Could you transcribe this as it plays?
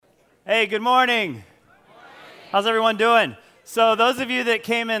Hey, good morning. How's everyone doing? So those of you that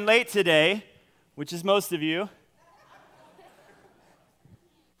came in late today, which is most of you,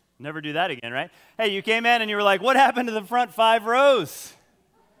 never do that again, right? Hey, you came in and you were like, what happened to the front 5 rows?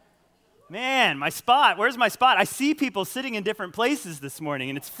 Man, my spot, where's my spot? I see people sitting in different places this morning,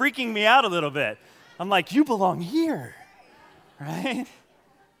 and it's freaking me out a little bit. I'm like, you belong here, right?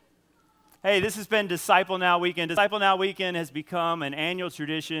 Hey, this has been Disciple Now Weekend. Disciple Now Weekend has become an annual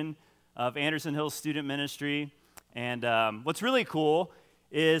tradition of Anderson Hills Student Ministry. And what's really cool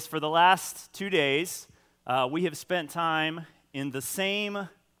is for the last 2 days, we have spent time in the same,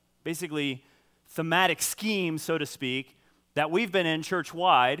 basically, thematic scheme, so to speak, that we've been in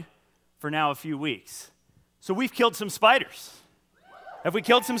church-wide for now a few weeks. So we've killed some spiders. Have we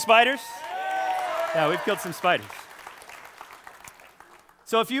killed some spiders? Yeah, we've killed some spiders.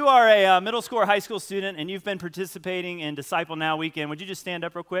 So if you are a middle school or high school student and you've been participating in Disciple Now Weekend, would you just stand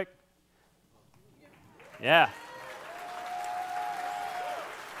up real quick? Yeah.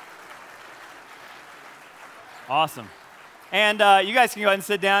 Awesome. And you guys can go ahead and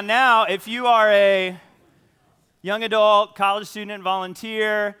sit down. Now, if you are a young adult, college student,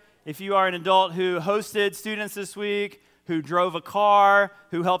 volunteer, if you are an adult who hosted students this week, who drove a car,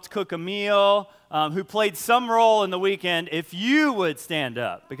 who helped cook a meal, who played some role in the weekend, if you would stand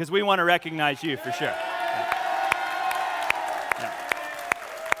up, because we want to recognize you for sure. Yeah.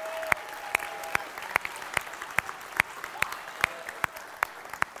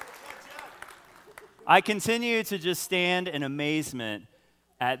 I continue to just stand in amazement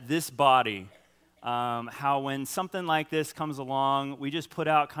at this body, how when something like this comes along, we just put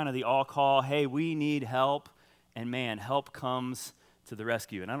out kind of the all call, hey, we need help, and man, help comes to the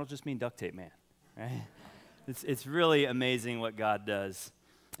rescue. And I don't just mean duct tape, man, right? It's really amazing what God does.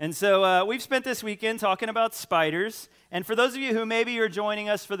 And so we've spent this weekend talking about spiders, and for those of you who maybe you're joining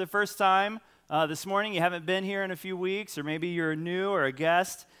us for the first time this morning, you haven't been here in a few weeks, or maybe you're new or a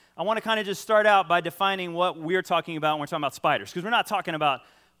guest, I want to kind of just start out by defining what we're talking about when we're talking about spiders, because we're not talking about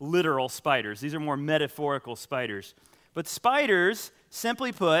literal spiders. These are more metaphorical spiders. But spiders,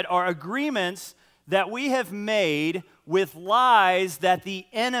 simply put, are agreements that we have made with lies that the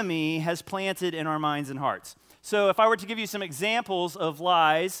enemy has planted in our minds and hearts. So if I were to give you some examples of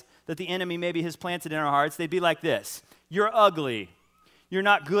lies that the enemy maybe has planted in our hearts, they'd be like this. You're ugly. You're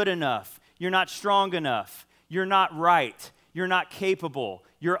not good enough. You're not strong enough. You're not right. You're not capable.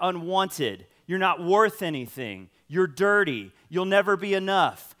 You're unwanted. You're not worth anything. You're dirty. You'll never be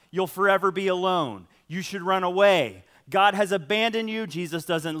enough. You'll forever be alone. You should run away. God has abandoned you. Jesus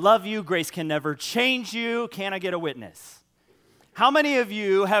doesn't love you. Grace can never change you. Can I get a witness? How many of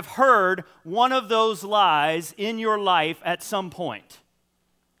you have heard one of those lies in your life at some point?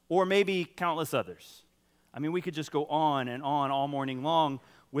 Or maybe countless others. I mean, we could just go on and on all morning long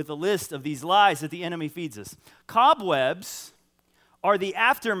with a list of these lies that the enemy feeds us. Cobwebs are the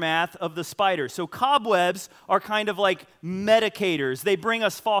aftermath of the spider. So cobwebs are kind of like medicators. They bring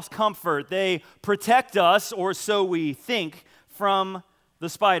us false comfort. They protect us, or so we think, from the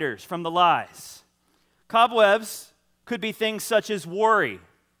spiders, from the lies. Cobwebs could be things such as worry,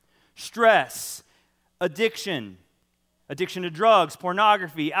 stress, addiction to drugs,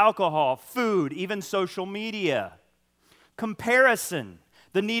 pornography, alcohol, food, even social media, comparison,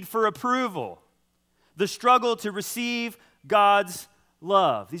 the need for approval, the struggle to receive God's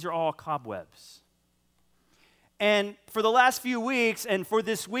love. These are all cobwebs. And for the last few weeks and for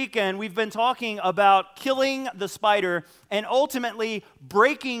this weekend, we've been talking about killing the spider and ultimately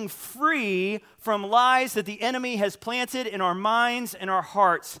breaking free from lies that the enemy has planted in our minds and our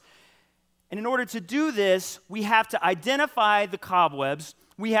hearts. And in order to do this, we have to identify the cobwebs,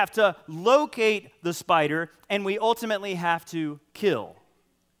 we have to locate the spider, and we ultimately have to kill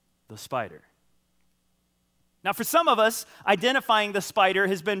the spider. Now, for some of us, identifying the spider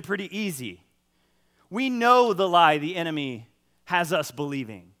has been pretty easy. We know the lie the enemy has us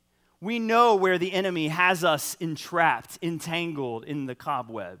believing. We know where the enemy has us entrapped, entangled in the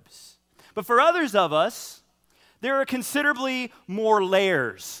cobwebs. But for others of us, there are considerably more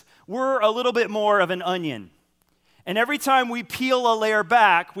layers. We're a little bit more of an onion. And every time we peel a layer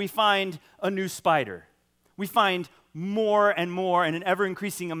back, we find a new spider. We find more and more and an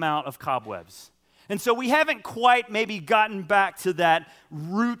ever-increasing amount of cobwebs. And so we haven't quite maybe gotten back to that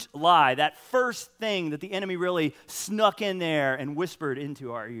root lie, that first thing that the enemy really snuck in there and whispered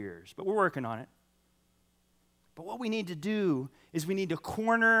into our ears. But we're working on it. But what we need to do is we need to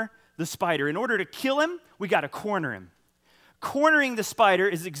corner the spider. In order to kill him, we got to corner him. Cornering the spider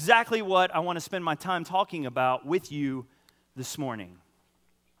is exactly what I want to spend my time talking about with you this morning.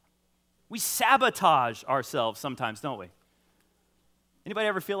 We sabotage ourselves sometimes, don't we? Anybody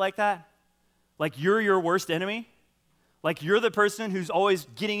ever feel like that? Like you're your worst enemy? Like you're the person who's always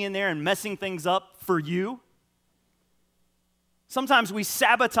getting in there and messing things up for you? Sometimes we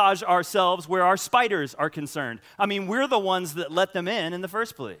sabotage ourselves where our spiders are concerned. I mean, we're the ones that let them in the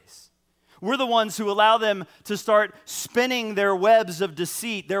first place. We're the ones who allow them to start spinning their webs of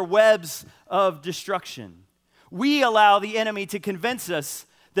deceit, their webs of destruction. We allow the enemy to convince us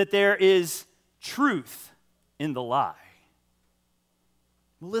that there is truth in the lie.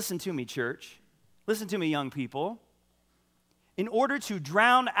 Well, listen to me, church. Listen to me, young people. In order to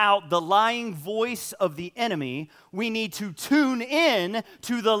drown out the lying voice of the enemy, we need to tune in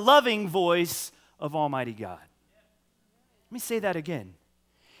to the loving voice of Almighty God. Let me say that again.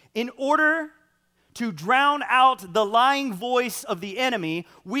 In order to drown out the lying voice of the enemy,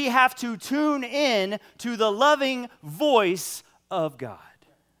 we have to tune in to the loving voice of God.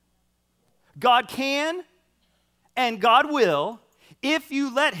 God can and God will, if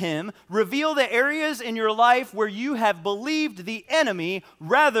you let him, reveal the areas in your life where you have believed the enemy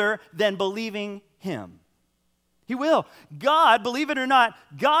rather than believing him. He will. God, believe it or not,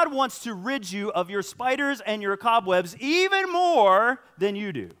 God wants to rid you of your spiders and your cobwebs even more than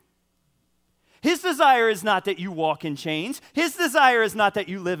you do. His desire is not that you walk in chains. His desire is not that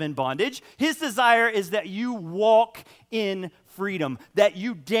you live in bondage. His desire is that you walk in freedom, that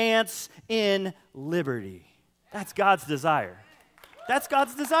you dance in liberty. That's God's desire. That's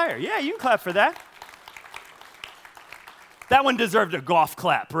God's desire. Yeah, you can clap for that. That one deserved a golf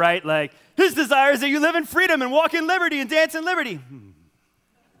clap, right? Like, his desire is that you live in freedom and walk in liberty and dance in liberty.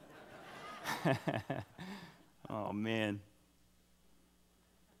 Oh, man.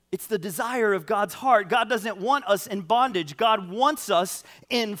 It's the desire of God's heart. God doesn't want us in bondage. God wants us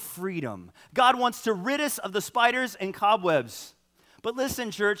in freedom. God wants to rid us of the spiders and cobwebs. But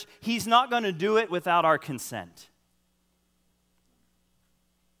listen, church, he's not going to do it without our consent.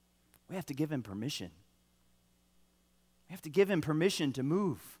 We have to give him permission. We have to give him permission to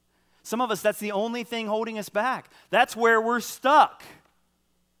move. Some of us, that's the only thing holding us back. That's where we're stuck.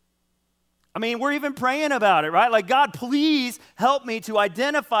 I mean, we're even praying about it, right? Like, God, please help me to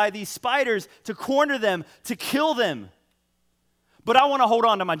identify these spiders, to corner them, to kill them. But I want to hold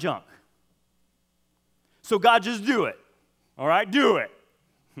on to my junk. So God, just do it. All right, do it.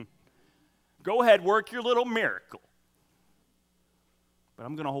 Go ahead, work your little miracle. But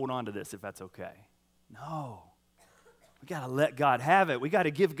I'm going to hold on to this if that's okay. No. We got to let God have it. We got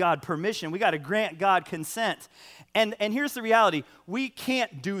to give God permission. We got to grant God consent. And here's the reality. We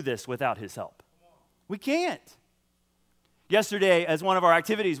can't do this without his help. We can't. Yesterday, as one of our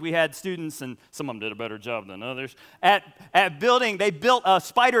activities, we had students, and some of them did a better job than others, at building, they built a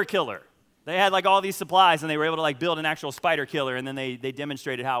spider killer. They had like all these supplies, and they were able to like build an actual spider killer, and then they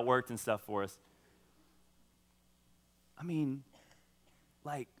demonstrated how it worked and stuff for us. I mean,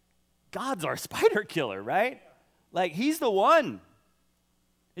 like, God's our spider killer, right? Like, he's the one.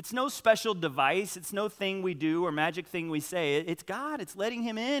 It's no special device. It's no thing we do or magic thing we say. It's God. It's letting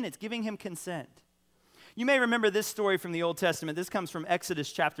him in. It's giving him consent. You may remember this story from the Old Testament. This comes from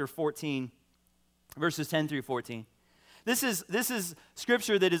Exodus chapter 14, verses 10 through 14. This is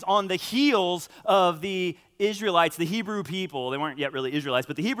scripture that is on the heels of the Israelites, the Hebrew people. They weren't yet really Israelites,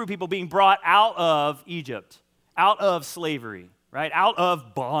 but the Hebrew people being brought out of Egypt, out of slavery, right? Out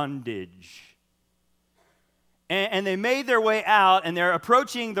of bondage. And they made their way out, and they're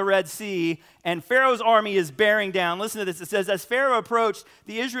approaching the Red Sea, and Pharaoh's army is bearing down. Listen to this. It says, as Pharaoh approached,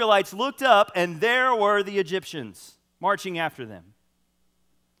 the Israelites looked up, and there were the Egyptians marching after them.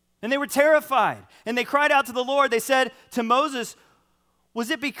 And they were terrified, and they cried out to the Lord. They said to Moses, was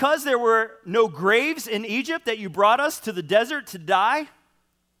it because there were no graves in Egypt that you brought us to the desert to die?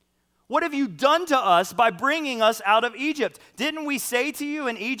 What have you done to us by bringing us out of Egypt? Didn't we say to you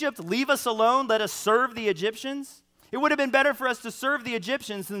in Egypt, leave us alone, let us serve the Egyptians? It would have been better for us to serve the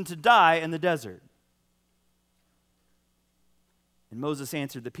Egyptians than to die in the desert. And Moses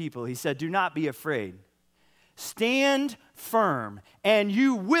answered the people. He said, do not be afraid. Stand firm, and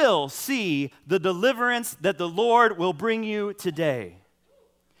you will see the deliverance that the Lord will bring you today.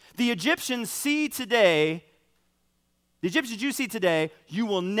 The Egyptians you see today, you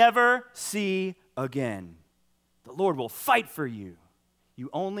will never see again. The Lord will fight for you. You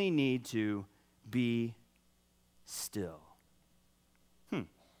only need to be still.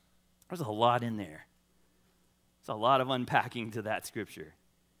 There's a lot in there. There's a lot of unpacking to that scripture.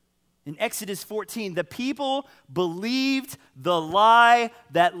 In Exodus 14, the people believed the lie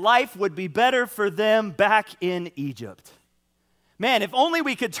that life would be better for them back in Egypt. Man, if only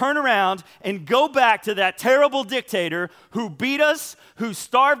we could turn around and go back to that terrible dictator who beat us, who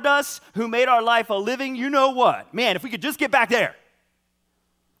starved us, who made our life a living, you know what? Man, if we could just get back there.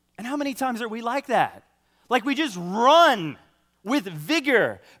 how many times are we like that? Like we just run with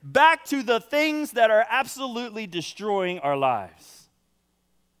vigor back to the things that are absolutely destroying our lives.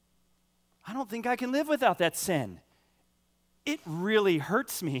 I don't think I can live without that sin. It really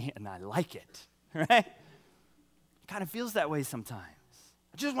hurts me, and I like it, right? It kind of feels that way sometimes.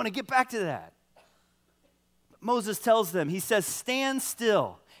 I just want to get back to that. But Moses tells them, he says, stand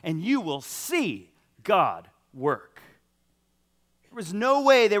still, and you will see God work. There was no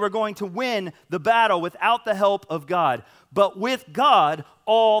way they were going to win the battle without the help of God. But with God,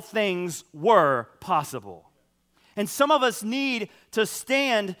 all things were possible. And some of us need to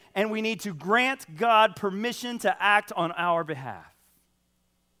stand and we need to grant God permission to act on our behalf.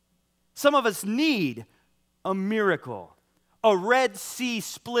 Some of us need a miracle, a Red Sea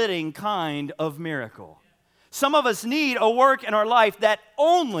splitting kind of miracle. Some of us need a work in our life that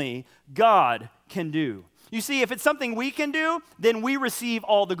only God can do. You see, if it's something we can do, then we receive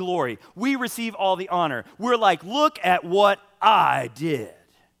all the glory. We receive all the honor. We're like, look at what I did.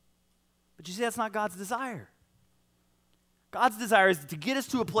 But you see, that's not God's desire. God's desire is to get us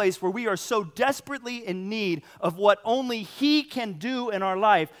to a place where we are so desperately in need of what only He can do in our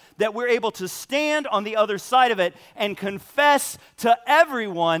life that we're able to stand on the other side of it and confess to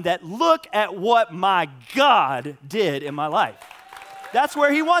everyone that look at what my God did in my life. That's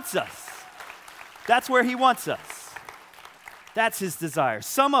where He wants us. That's where He wants us. That's His desire.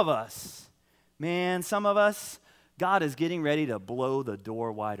 Some of us, God is getting ready to blow the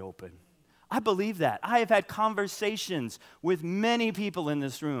door wide open. I believe that. I have had conversations with many people in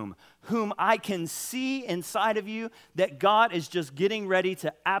this room whom I can see inside of you that God is just getting ready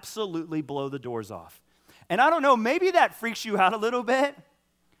to absolutely blow the doors off. And I don't know, maybe that freaks you out a little bit,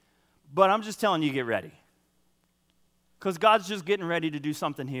 but I'm just telling you, get ready. Because God's just getting ready to do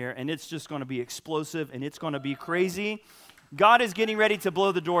something here, and it's just going to be explosive, and it's going to be crazy. God is getting ready to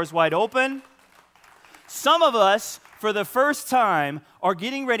blow the doors wide open. Some of us, for the first time, are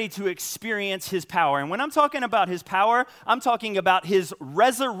getting ready to experience His power. And when I'm talking about His power, I'm talking about His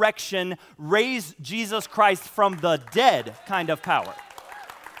resurrection, raised Jesus Christ from the dead kind of power.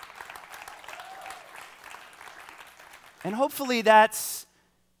 And hopefully that's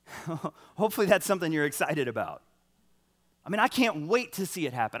something you're excited about. I mean, I can't wait to see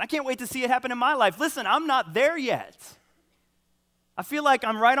it happen. I can't wait to see it happen in my life. Listen, I'm not there yet. I feel like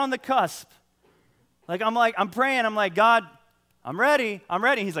I'm right on the cusp. I'm praying. I'm like, God, I'm ready.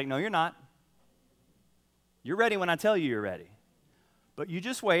 He's like, no, you're not. You're ready when I tell you you're ready. But you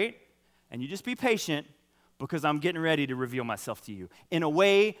just wait and you just be patient because I'm getting ready to reveal myself to you in a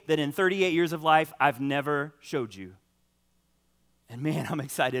way that in 38 years of life, I've never showed you. And man, I'm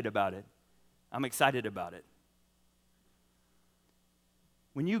excited about it. I'm excited about it.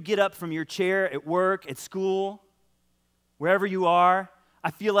 When you get up from your chair at work, at school, wherever you are, I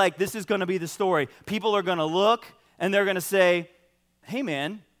feel like this is going to be the story. People are going to look and they're going to say, hey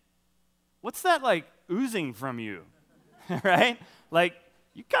man, what's that like oozing from you? Right? Like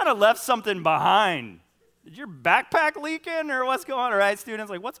you kind of left something behind. Did your backpack leaking or what's going on? Right,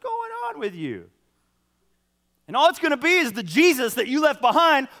 students, like what's going on with you? And all it's going to be is the Jesus that you left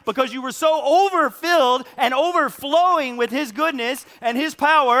behind because you were so overfilled and overflowing with His goodness and His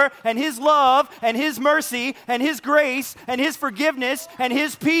power and His love and His mercy and His grace and His forgiveness and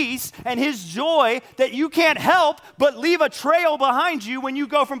His peace and His joy that you can't help but leave a trail behind you when you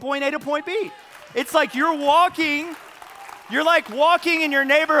go from point A to point B. It's like you're walking in your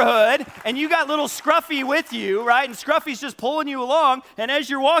neighborhood and you got little Scruffy with you, right? And Scruffy's just pulling you along. And as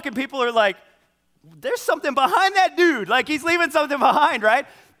you're walking, people are like, there's something behind that dude. Like he's leaving something behind, right?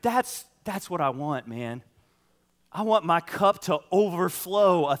 That's what I want, man. I want my cup to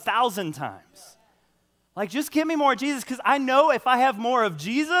overflow 1,000 times. Like just give me more Jesus because I know if I have more of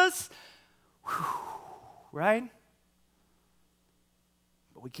Jesus, right?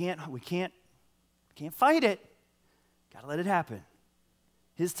 But we can't fight it. Got to let it happen.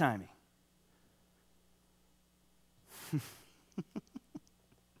 His timing.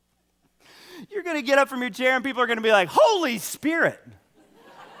 You're going to get up from your chair and people are going to be like, Holy Spirit.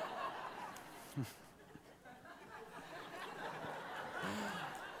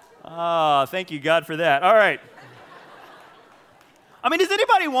 Oh, thank you, God, for that. All right. I mean, does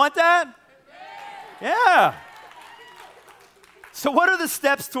anybody want that? Yeah. So what are the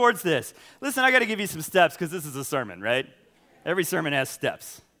steps towards this? Listen, I got to give you some steps because this is a sermon, right? Every sermon has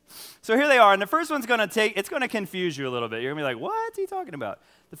steps. So here they are, and the first one's it's going to confuse you a little bit. You're going to be like, what's he talking about?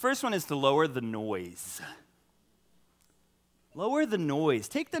 The first one is to lower the noise. Lower the noise.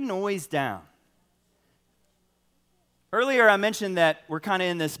 Take the noise down. Earlier, I mentioned that we're kind of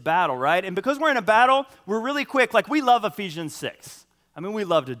in this battle, right? And because we're in a battle, we're really quick. Like, we love Ephesians 6. I mean, we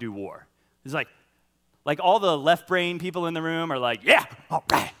love to do war. It's like all the left-brain people in the room are like, yeah, all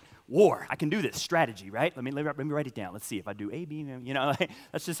right, war. I can do this strategy, right? Let me write it down. Let's see if I do A, B, like,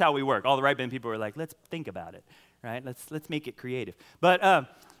 that's just how we work. All the right-brain people are like, let's think about it, right? Let's make it creative. But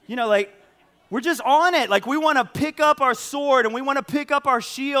like, we're just on it. Like, we want to pick up our sword and we want to pick up our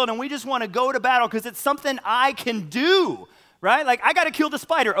shield and we just want to go to battle because it's something I can do, right? Like, I got to kill the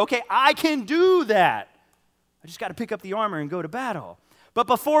spider. Okay, I can do that. I just got to pick up the armor and go to battle. But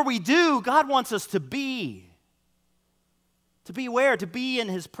before we do, God wants us to be. To be where? To be in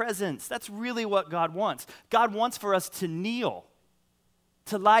his presence. That's really what God wants. God wants for us to kneel,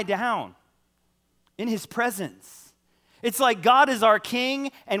 to lie down in his presence. It's like God is our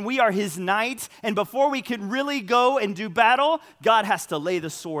king and we are his knights, and before we can really go and do battle, God has to lay the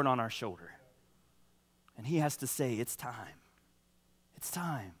sword on our shoulder. And he has to say, it's time. It's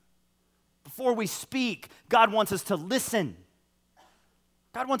time. Before we speak, God wants us to listen.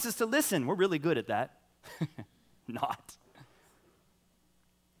 God wants us to listen. We're really good at that. Not.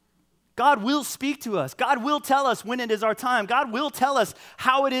 God will speak to us. God will tell us when it is our time. God will tell us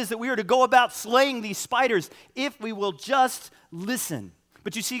how it is that we are to go about slaying these spiders if we will just listen.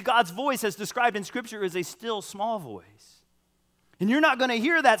 But you see, God's voice, as described in Scripture, is a still small voice. And you're not going to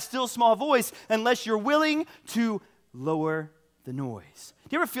hear that still small voice unless you're willing to lower the noise.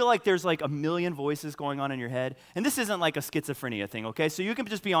 Do you ever feel like there's like a million voices going on in your head? And this isn't like a schizophrenia thing, okay? So you can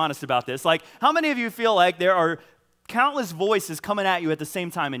just be honest about this. Like, how many of you feel like there are countless voices coming at you at the same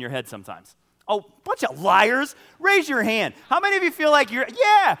time in your head sometimes? Oh, bunch of liars. Raise your hand. How many of you feel like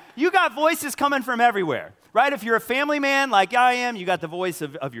you got voices coming from everywhere, right? If you're a family man like I am, you got the voice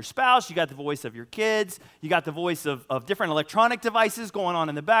of your spouse, you got the voice of your kids, you got the voice of different electronic devices going on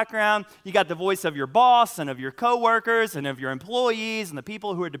in the background, you got the voice of your boss and of your coworkers and of your employees and the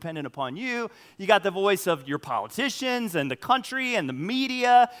people who are dependent upon you, you got the voice of your politicians and the country and the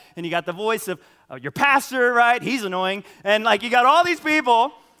media, and you got the voice of your pastor, right? He's annoying. And like you got all these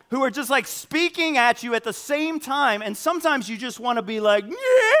people who are just like speaking at you at the same time, and sometimes you just want to be like,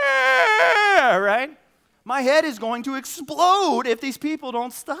 yeah, right? My head is going to explode if these people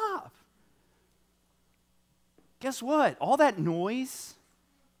don't stop. Guess what? All that noise,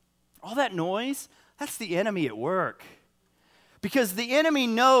 that's the enemy at work. Because the enemy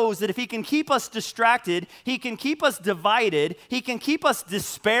knows that if he can keep us distracted, he can keep us divided, he can keep us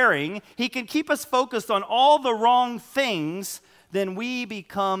despairing, he can keep us focused on all the wrong things, then we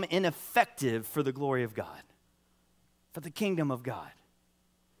become ineffective for the glory of God, for the kingdom of God.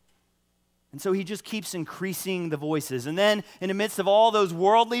 And so he just keeps increasing the voices. And then in the midst of all those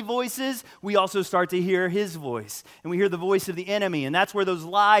worldly voices, we also start to hear his voice. And we hear the voice of the enemy. And that's where those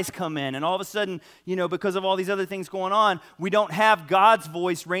lies come in. And all of a sudden, because of all these other things going on, we don't have God's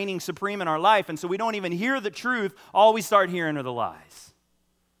voice reigning supreme in our life. And so we don't even hear the truth. All we start hearing are the lies.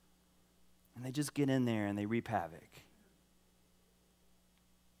 And they just get in there and they reap havoc.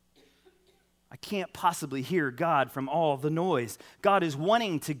 I can't possibly hear God from all the noise. God is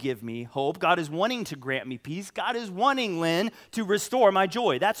wanting to give me hope. God is wanting to grant me peace. God is wanting, Lynn, to restore my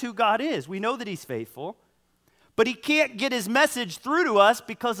joy. That's who God is. We know that he's faithful. But he can't get his message through to us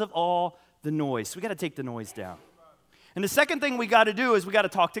because of all the noise. So we got to take the noise down. And the second thing we got to do is we got to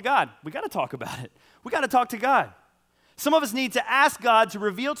talk to God. We got to talk about it. We got to talk to God. Some of us need to ask God to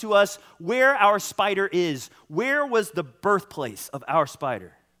reveal to us where our spider is. Where was the birthplace of our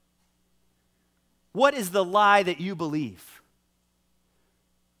spider? What is the lie that you believe?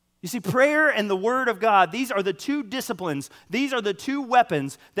 You see, prayer and the Word of God, these are the two disciplines, these are the two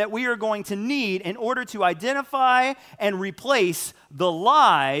weapons that we are going to need in order to identify and replace the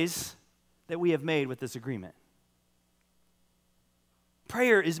lies that we have made with this agreement.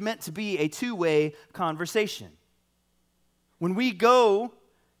 Prayer is meant to be a two-way conversation. When we go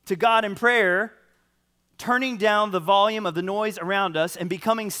to God in prayer, turning down the volume of the noise around us and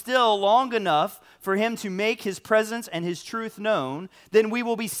becoming still long enough for him to make his presence and his truth known, then we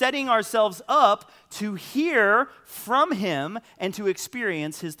will be setting ourselves up to hear from him and to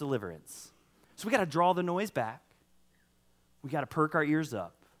experience his deliverance. So we got to draw the noise back. We got to perk our ears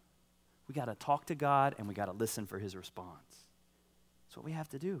up. We got to talk to God and we got to listen for his response. That's what we have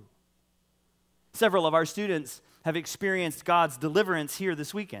to do. Several of our students have experienced God's deliverance here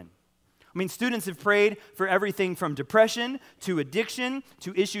this weekend. I mean, students have prayed for everything from depression to addiction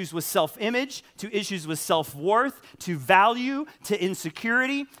to issues with self-image to issues with self-worth to value to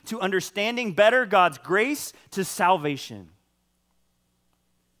insecurity to understanding better God's grace to salvation.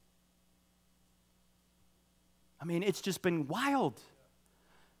 I mean, it's just been wild.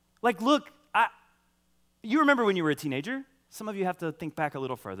 Like, look, you remember when you were a teenager? Some of you have to think back a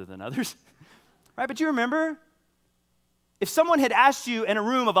little further than others, right? But you remember? if someone had asked you in a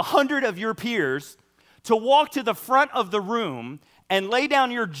room of 100 of your peers to walk to the front of the room and lay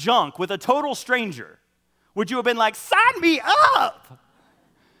down your junk with a total stranger, would you have been like, sign me up?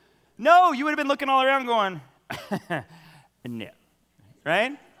 No, you would have been looking all around going, no,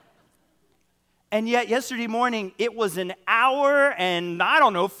 right? And yet yesterday morning, it was an hour and,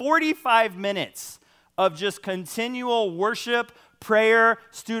 45 minutes of just continual worship, prayer,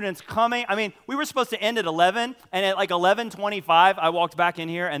 students coming. I mean, we were supposed to end at 11, and at like 11:25, I walked back in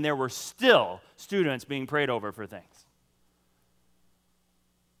here, and there were still students being prayed over for things.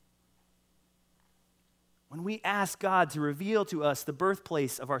 When we ask God to reveal to us the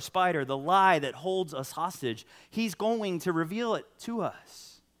birthplace of our spider, the lie that holds us hostage, He's going to reveal it to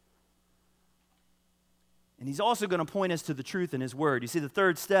us. And He's also going to point us to the truth in His Word. You see, the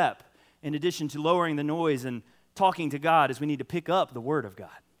third step, in addition to lowering the noise and talking to God, is we need to pick up the Word of God.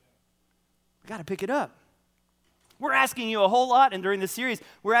 We got to pick it up. We're asking you a whole lot, and during this series,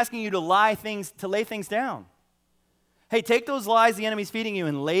 we're asking you to lay things down. Hey, take those lies the enemy's feeding you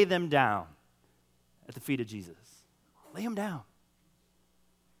and lay them down at the feet of Jesus. Lay them down.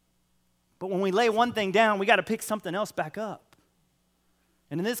 But when we lay one thing down, we got to pick something else back up.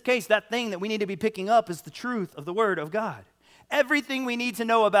 And in this case, that thing that we need to be picking up is the truth of the Word of God. Everything we need to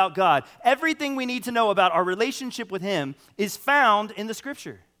know about God, everything we need to know about our relationship with Him is found in the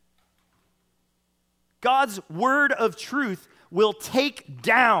Scripture. God's word of truth will take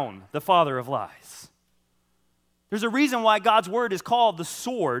down the father of lies. There's a reason why God's word is called the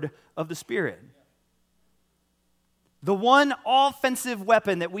sword of the Spirit. The one offensive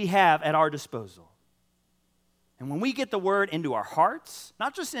weapon that we have at our disposal. And when we get the word into our hearts,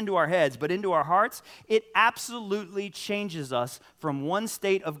 not just into our heads, but into our hearts, it absolutely changes us from one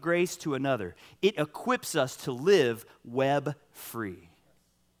state of grace to another. It equips us to live web-free.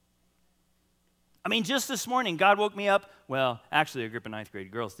 I mean, just this morning, God woke me up. Well, actually, a group of ninth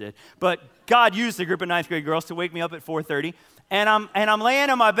grade girls did. But God used a group of ninth grade girls to wake me up at 4:30. And I'm laying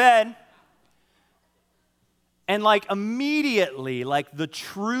in my bed. And like immediately, like the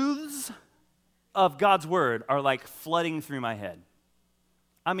truths of God's word are like flooding through my head.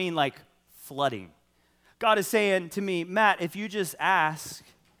 I mean, like flooding. God is saying to me, Matt, if you just ask,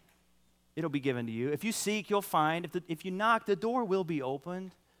 it'll be given to you. If you seek, you'll find. If you knock, the door will be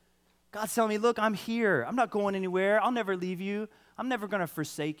opened. God's telling me, look, I'm here. I'm not going anywhere. I'll never leave you. I'm never going to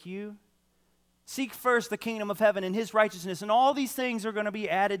forsake you. Seek first the kingdom of heaven and His righteousness, and all these things are going to be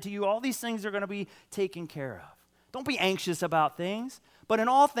added to you. All these things are going to be taken care of. Don't be anxious about things, but in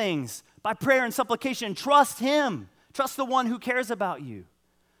all things, by prayer and supplication, trust Him. Trust the one who cares about you.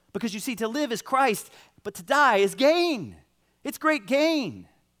 Because you see, to live is Christ, but to die is gain. It's great gain.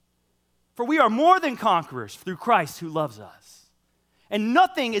 For we are more than conquerors through Christ who loves us. And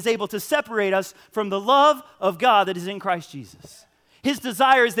nothing is able to separate us from the love of God that is in Christ Jesus. His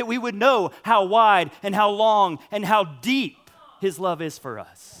desire is that we would know how wide and how long and how deep His love is for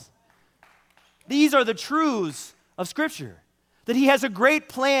us. These are the truths of Scripture, that He has a great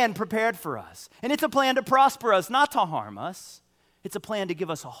plan prepared for us. And it's a plan to prosper us, not to harm us. It's a plan to give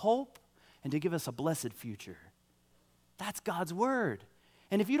us a hope and to give us a blessed future. That's God's word.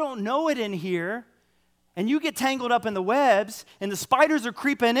 And if you don't know it in here, and you get tangled up in the webs, and the spiders are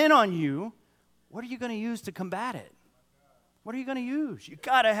creeping in on you, what are you going to use to combat it? What are you going to use? You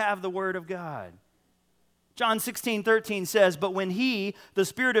got to have the Word of God. John 16:13 says, but when He, the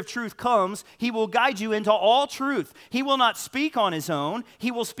Spirit of truth, comes, He will guide you into all truth. He will not speak on His own.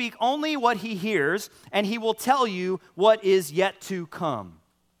 He will speak only what He hears, and He will tell you what is yet to come.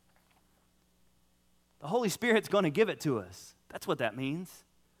 The Holy Spirit's going to give it to us. That's what that means.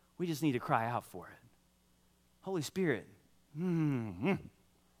 We just need to cry out for it. Holy Spirit, rain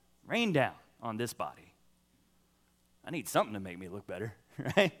down on this body. I need something to make me look better,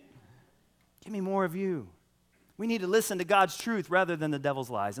 right? Give me more of you. We need to listen to God's truth rather than the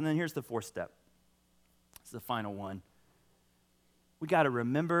devil's lies. And then here's the fourth step. It's the final one. We got to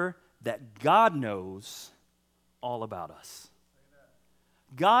remember that God knows all about us.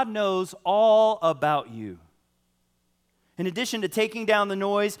 God knows all about you. In addition to taking down the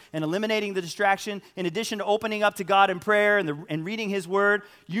noise and eliminating the distraction, in addition to opening up to God in prayer and reading His Word,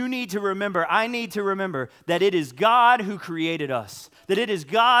 you need to remember, I need to remember, that it is God who created us, that it is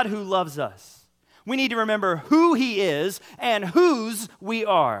God who loves us. We need to remember who He is and whose we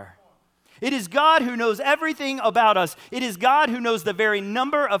are. It is God who knows everything about us. It is God who knows the very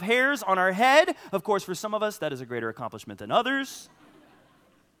number of hairs on our head. Of course, for some of us, that is a greater accomplishment than others.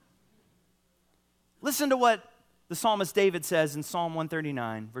 Listen to what the psalmist David says in Psalm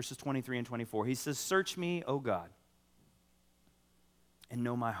 139, verses 23 and 24. He says, search me, O God, and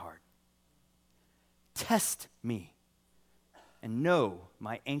know my heart. Test me and know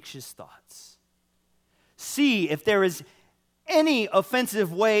my anxious thoughts. See if there is any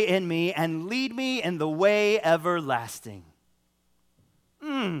offensive way in me, and lead me in the way everlasting.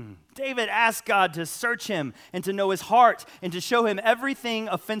 David asked God to search him and to know his heart and to show him everything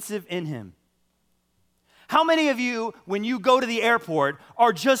offensive in him. How many of you, when you go to the airport,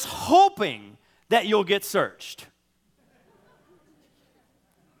 are just hoping that you'll get searched?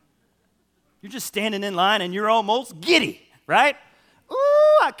 You're just standing in line and you're almost giddy, right?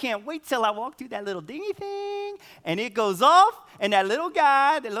 Ooh, I can't wait till I walk through that little dingy thing. And it goes off, and that little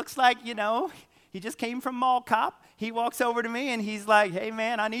guy that looks like, he just came from Mall Cop, he walks over to me and he's like, hey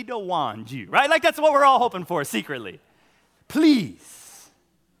man, I need to wand you, right? Like that's what we're all hoping for secretly. Please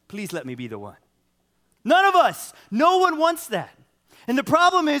let me be the one. None of us, no one wants that. And the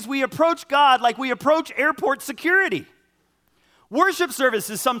problem is we approach God like we approach airport security. Worship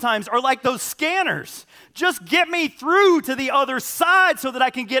services sometimes are like those scanners. Just get me through to the other side so that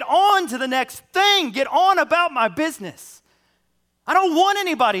I can get on to the next thing, get on about my business. I don't want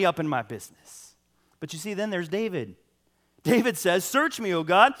anybody up in my business. But you see, then there's David. David says, search me, O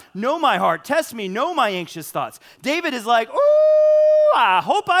God, know my heart, test me, know my anxious thoughts. David is like, ooh, I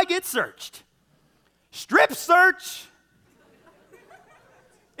hope I get searched. Strip search.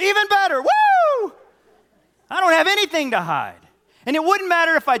 Even better, woo! I don't have anything to hide. And it wouldn't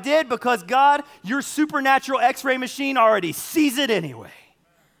matter if I did because God, your supernatural x-ray machine already sees it anyway.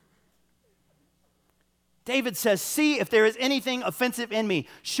 David says, see if there is anything offensive in me.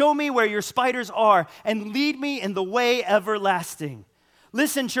 Show me where your spiders are and lead me in the way everlasting.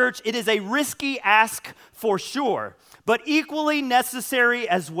 Listen, church, it is a risky ask for sure, but equally necessary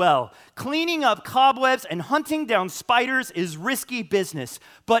as well. Cleaning up cobwebs and hunting down spiders is risky business,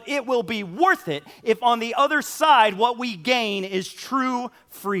 but it will be worth it if on the other side what we gain is true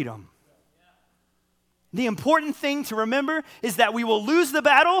freedom. The important thing to remember is that we will lose the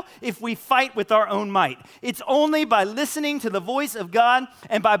battle if we fight with our own might. It's only by listening to the voice of God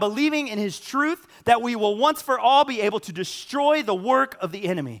and by believing in His truth that we will once for all be able to destroy the work of the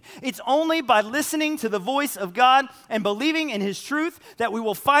enemy. It's only by listening to the voice of God and believing in His truth that we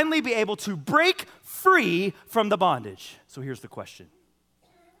will finally be able to break free from the bondage. So here's the question.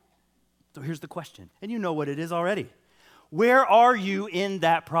 And you know what it is already. Where are you in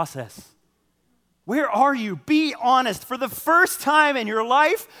that process? Where are you? Be honest. For the first time in your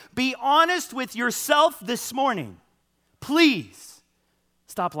life, be honest with yourself this morning. Please,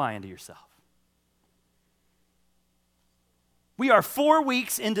 stop lying to yourself. We are 4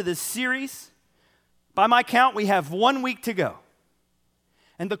 weeks into this series. By my count, we have 1 week to go.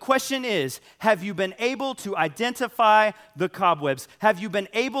 And the question is, have you been able to identify the cobwebs? Have you been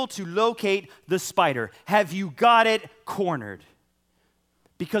able to locate the spider? Have you got it cornered?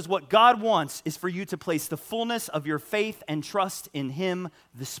 Because what God wants is for you to place the fullness of your faith and trust in Him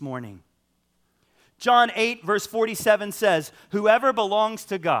this morning. John 8, verse 47 says, whoever belongs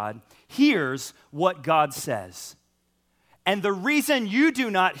to God hears what God says. And the reason you do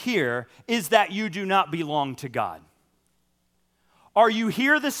not hear is that you do not belong to God. Are you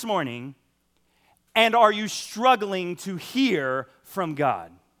here this morning and are you struggling to hear from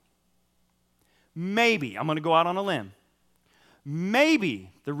God? Maybe, I'm going to go out on a limb. Maybe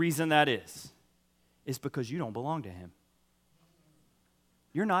the reason that is because you don't belong to Him.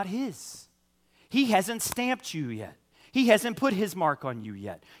 You're not His. He hasn't stamped you yet. He hasn't put His mark on you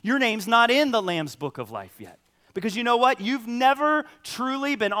yet. Your name's not in the Lamb's Book of Life yet. Because you know what? You've never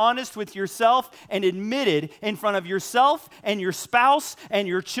truly been honest with yourself and admitted in front of yourself and your spouse and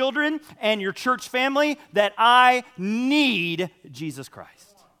your children and your church family that I need Jesus Christ.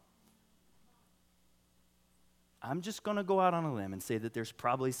 I'm just going to go out on a limb and say that there's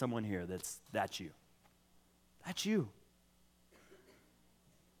probably someone here that's you. That's you.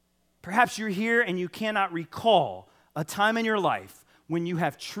 Perhaps you're here and you cannot recall a time in your life when you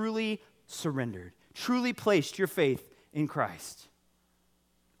have truly surrendered, truly placed your faith in Christ.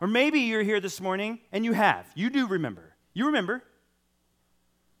 Or maybe you're here this morning and you have. You do remember. You remember.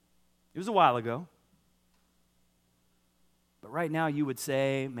 It was a while ago. But right now you would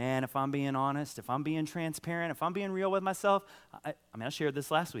say, man, if I'm being honest, if I'm being transparent, if I'm being real with myself, I shared this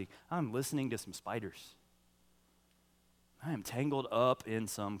last week. I'm listening to some spiders. I am tangled up in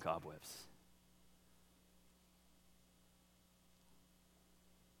some cobwebs.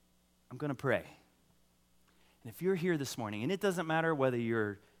 I'm going to pray. And if you're here this morning, and it doesn't matter whether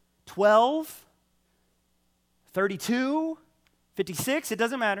you're 12, 32, 56, it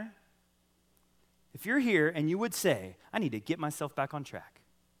doesn't matter. If you're here and you would say, I need to get myself back on track.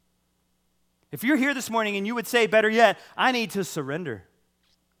 If you're here this morning and you would say, better yet, I need to surrender.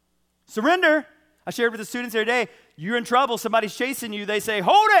 Surrender. I shared with the students the other day, you're in trouble, somebody's chasing you, they say,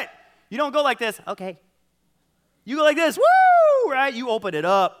 hold it. You don't go like this, okay. You go like this, woo, right? You open it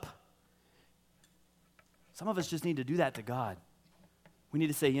up. Some of us just need to do that to God. We need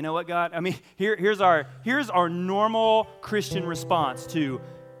to say, you know what, God? I mean, here's our normal Christian response to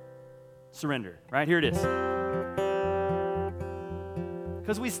surrender, right? Here it is.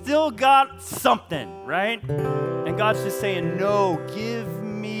 Because we still got something, right? And God's just saying, no, give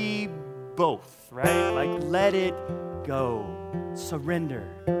me both, right? Like, let it go. Surrender.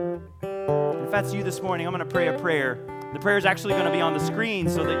 And if that's you this morning, I'm going to pray a prayer. The prayer is actually going to be on the screen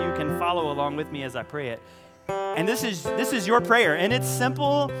so that you can follow along with me as I pray it. And this is your prayer, and it's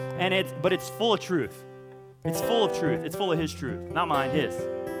simple, but it's full of truth. It's full of truth. It's full of His truth, not mine, His.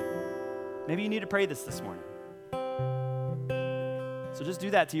 Maybe you need to pray this morning. So just do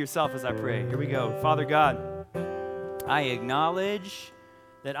that to yourself as I pray. Here we go. Father God, I acknowledge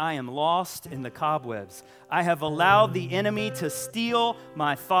that I am lost in the cobwebs. I have allowed the enemy to steal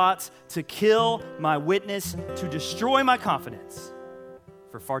my thoughts, to kill my witness, to destroy my confidence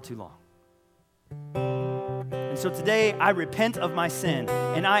for far too long. And so today I repent of my sin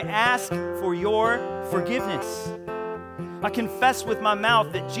and I ask for your forgiveness. I confess with my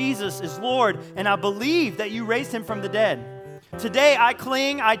mouth that Jesus is Lord and I believe that you raised him from the dead. Today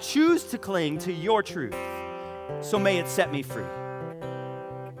I choose to cling to your truth. So may it set me free.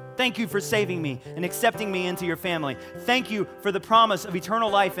 Thank you for saving me and accepting me into your family. Thank you for the promise of eternal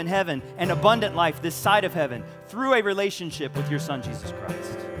life in heaven and abundant life this side of heaven through a relationship with your Son, Jesus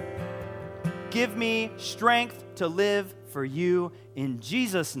Christ. Give me strength to live for you in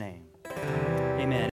Jesus' name. Amen.